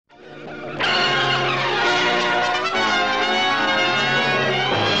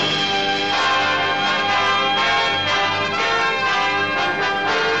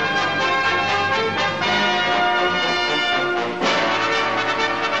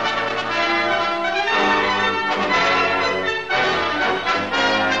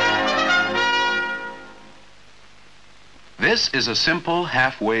This is a simple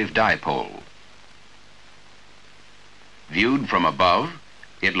half-wave dipole. Viewed from above,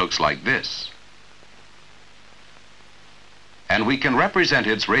 it looks like this. And we can represent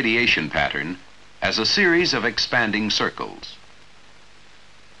its radiation pattern as a series of expanding circles.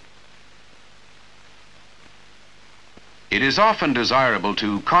 It is often desirable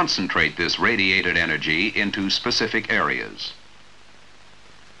to concentrate this radiated energy into specific areas.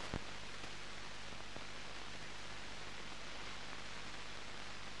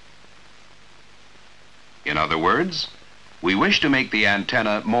 In other words, we wish to make the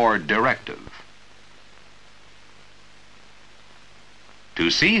antenna more directive.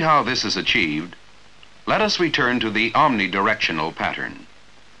 To see how this is achieved, let us return to the omnidirectional pattern.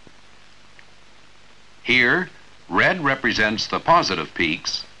 Here, red represents the positive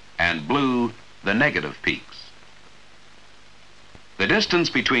peaks and blue the negative peaks. The distance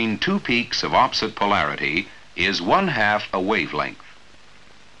between two peaks of opposite polarity is 1/2 a wavelength.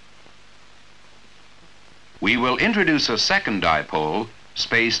 We will introduce a second dipole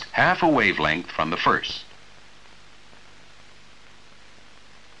spaced 1/2 a wavelength from the first.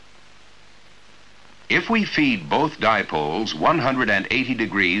 If we feed both dipoles 180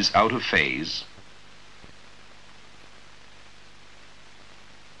 degrees out of phase,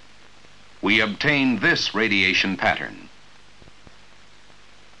 we obtain this radiation pattern.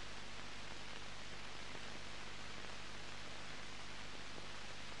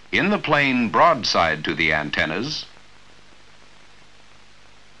 In the plane broadside to the antennas,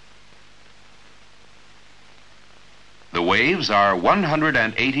 the waves are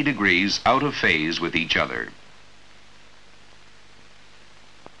 180 degrees out of phase with each other.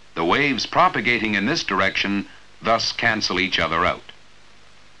 The waves propagating in this direction thus cancel each other out.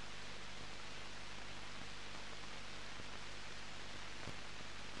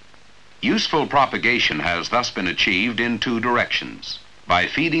 Useful propagation has thus been achieved in two directions, by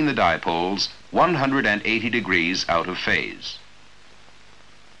feeding the dipoles 180 degrees out of phase.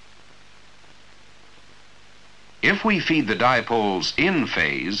 If we feed the dipoles in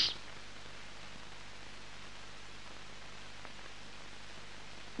phase,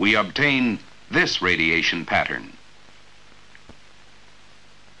 we obtain this radiation pattern.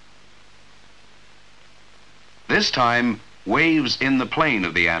 This time, waves in the plane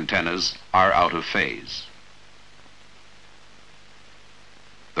of the antennas are out of phase.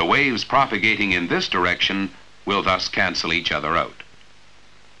 The waves propagating in this direction will thus cancel each other out.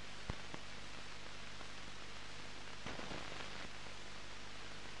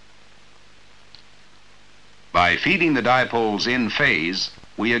 By feeding the dipoles in phase,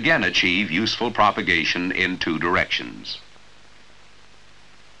 we again achieve useful propagation in two directions.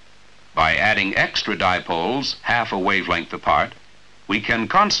 By adding extra dipoles 1/2 a wavelength apart, we can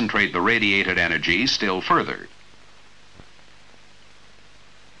concentrate the radiated energy still further.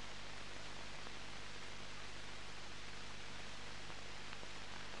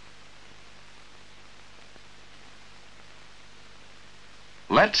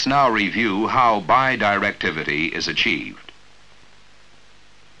 Let's now review how bidirectivity is achieved.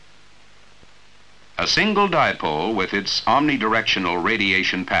 A single dipole with its omnidirectional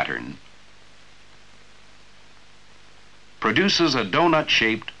radiation pattern produces a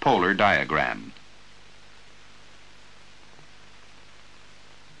donut-shaped polar diagram.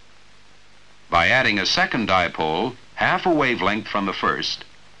 By adding a second dipole 1/2 a wavelength from the first,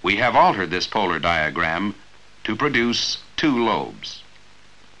 we have altered this polar diagram to produce two lobes.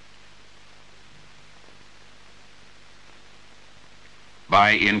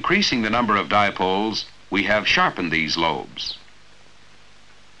 By increasing the number of dipoles, we have sharpened these lobes.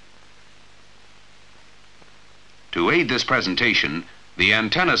 To aid this presentation, the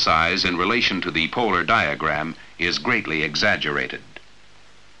antenna size in relation to the polar diagram is greatly exaggerated.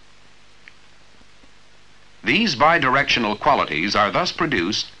 These bidirectional qualities are thus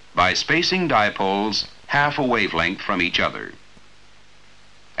produced by spacing dipoles 1/2 a wavelength from each other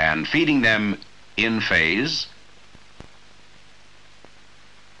and feeding them in phase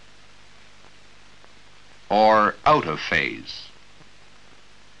or out of phase.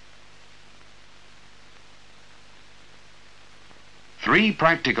 Three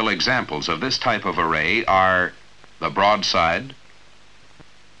practical examples of this type of array are the broadside,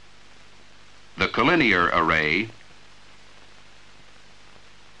 the collinear array,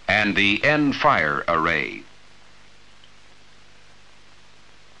 and the end-fire array.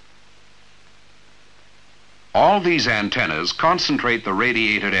 All these antennas concentrate the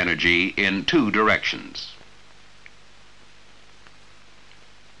radiated energy in two directions.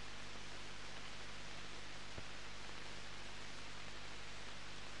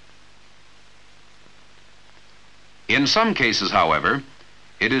 In some cases, however,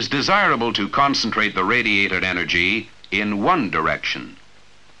 it is desirable to concentrate the radiated energy in one direction.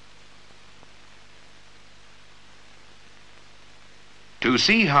 To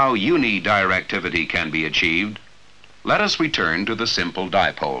see how unidirectivity can be achieved, let us return to the simple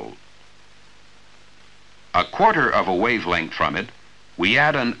dipole. A quarter of a wavelength from it, we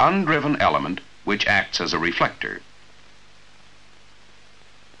add an undriven element which acts as a reflector.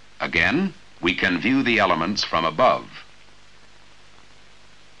 Again, we can view the elements from above.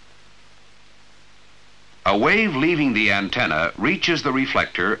 A wave leaving the antenna reaches the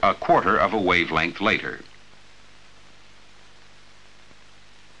reflector a quarter of a wavelength later.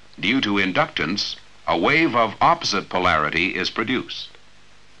 Due to inductance, a wave of opposite polarity is produced.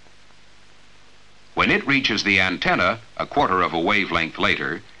 When it reaches the antenna a quarter of a wavelength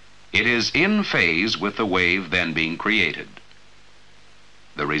later, it is in phase with the wave then being created.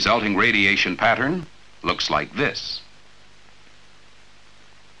 The resulting radiation pattern looks like this.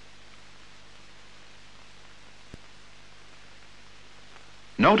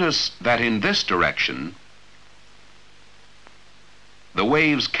 Notice that in this direction, the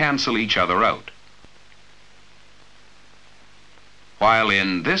waves cancel each other out, while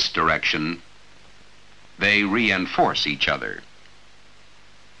in this direction, they reinforce each other.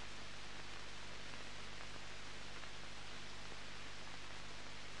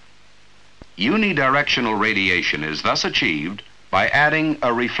 Unidirectional radiation is thus achieved by adding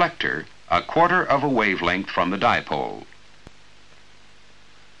a reflector a quarter of a wavelength from the dipole.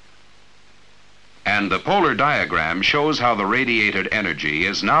 And the polar diagram shows how the radiated energy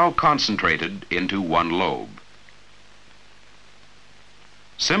is now concentrated into one lobe.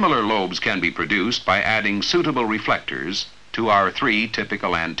 Similar lobes can be produced by adding suitable reflectors to our three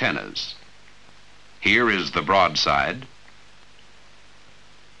typical antennas. Here is the broadside,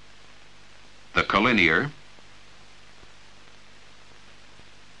 the collinear,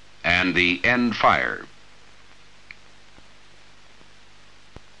 and the end fire.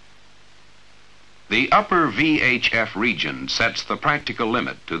 The upper VHF region sets the practical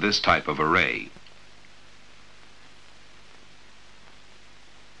limit to this type of array.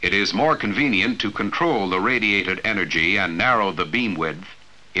 It is more convenient to control the radiated energy and narrow the beam width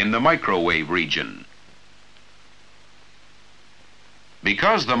in the microwave region.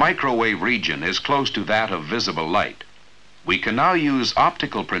 Because the microwave region is close to that of visible light, we can now use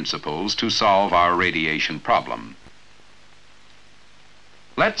optical principles to solve our radiation problem.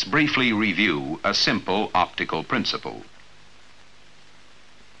 Let's briefly review a simple optical principle.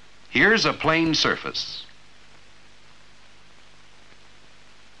 Here's a plane surface.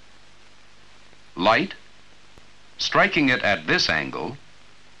 Light, striking it at this angle,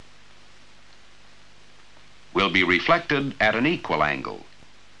 will be reflected at an equal angle.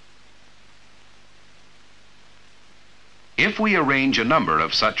 If we arrange a number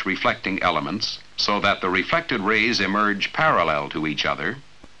of such reflecting elements so that the reflected rays emerge parallel to each other,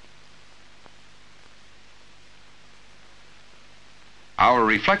 our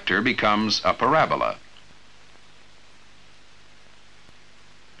reflector becomes a parabola.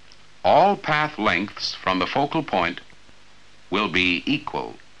 All path lengths from the focal point will be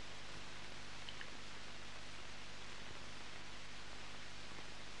equal.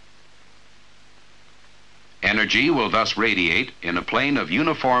 Energy will thus radiate in a plane of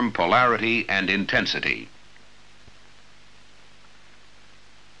uniform polarity and intensity.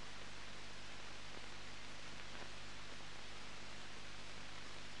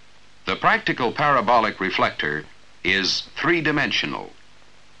 The practical parabolic reflector is three-dimensional,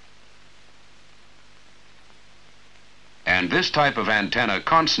 and this type of antenna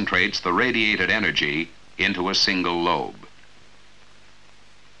concentrates the radiated energy into a single lobe.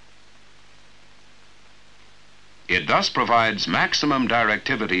 It thus provides maximum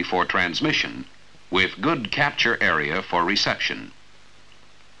directivity for transmission with good capture area for reception.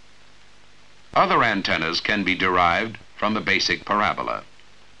 Other antennas can be derived from the basic parabola,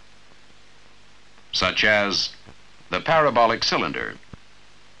 such as the parabolic cylinder,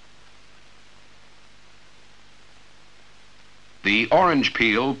 the orange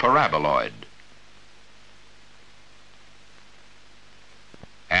peel paraboloid,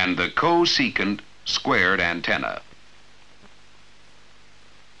 and the cosecant squared antenna.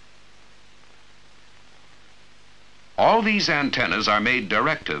 All these antennas are made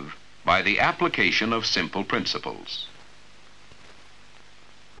directive by the application of simple principles.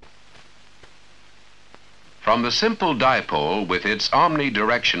 From the simple dipole with its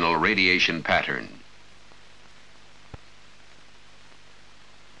omnidirectional radiation pattern,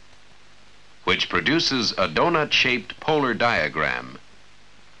 which produces a donut-shaped polar diagram,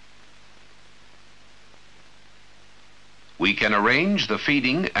 We can arrange the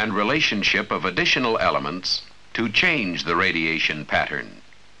feeding and relationship of additional elements to change the radiation pattern.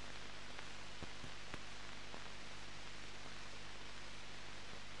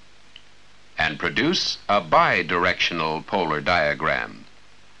 And produce a bidirectional polar diagram.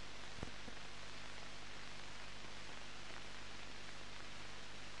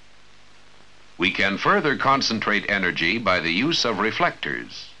 We can further concentrate energy by the use of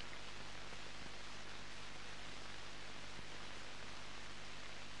reflectors.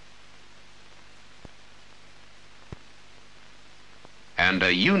 And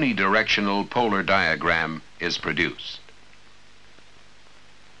a unidirectional polar diagram is produced.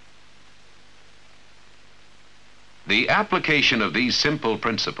 The application of these simple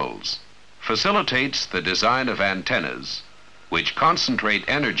principles facilitates the design of antennas which concentrate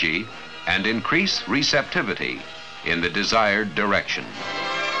energy and increase receptivity in the desired direction.